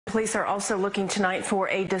Police are also looking tonight for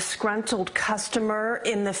a disgruntled customer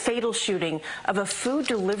in the fatal shooting of a food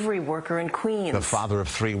delivery worker in Queens. The father of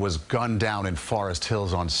 3 was gunned down in Forest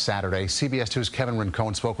Hills on Saturday. CBS 2's Kevin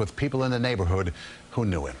Rincon spoke with people in the neighborhood who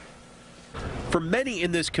knew him. For many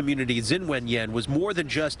in this community, Zhiwen Yan was more than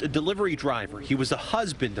just a delivery driver. He was a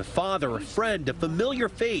husband, a father, a friend, a familiar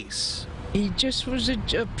face. He just was a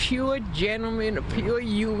pure gentleman, a pure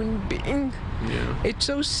human being. Yeah. It's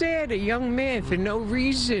so sad, a young man for no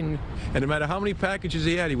reason. And no matter how many packages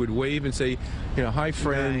he had, he would wave and say, you know, hi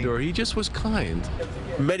friend, or he just was kind.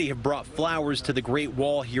 Many have brought flowers to the Great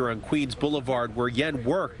Wall here on Queens Boulevard where Yan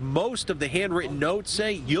worked. Most of the handwritten notes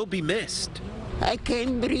say, "You'll be missed." I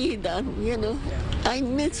can't breathe, you know. I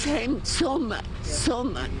miss him so much, so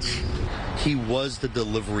much. He was the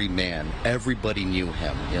delivery man. Everybody knew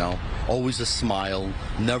him, you know. Always a smile,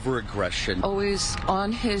 never aggression. Always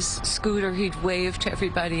on his scooter, he'd wave to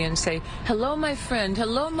everybody and say, "Hello, my friend.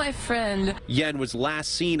 Hello, my friend." Yan was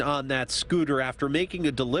last seen on that scooter after making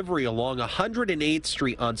a delivery along 108th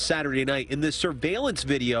Street on Saturday night. In this surveillance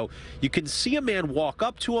video, you can see a man walk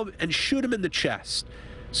up to him and shoot him in the chest.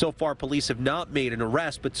 So far, police have not made an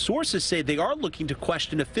arrest, but sources say they are looking to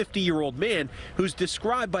question a 50-year-old man who's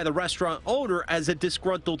described by the restaurant owner as a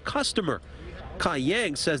disgruntled customer. Kai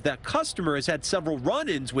Yang says that customer has had several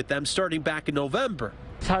run-ins with them starting back in November.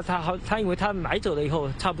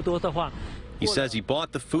 He says he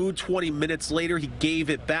bought the food. 20 minutes later, he gave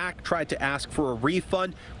it back, tried to ask for a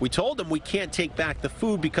refund. We told him we can't take back the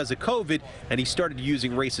food because of COVID, and he started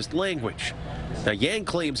using racist language. Now, Yang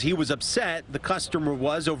claims he was upset, the customer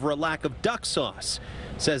was, over a lack of duck sauce.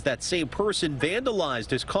 Says that same person vandalized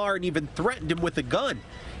his car and even threatened him with a gun.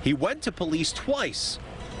 He went to police twice.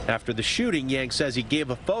 After the shooting, Yang says he gave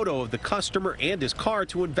a photo of the customer and his car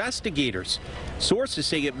to investigators. Sources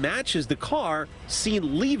say it matches the car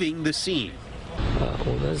seen leaving the scene.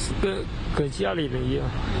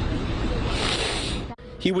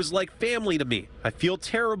 He was like family to me. I feel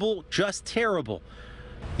terrible, just terrible.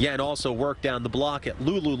 Yan also worked down the block at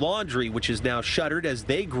Lulu Laundry, which is now shuttered as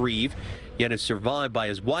they grieve. Yan is survived by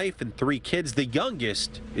his wife and 3 kids. The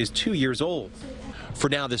youngest is 2 years old. For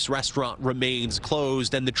now, this restaurant remains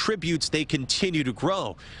closed, and the tributes, they continue to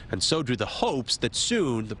grow. And so do the hopes that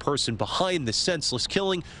soon the person behind the senseless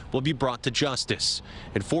killing will be brought to justice.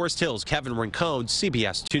 In Forest Hills, Kevin Rincon,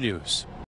 CBS 2 News.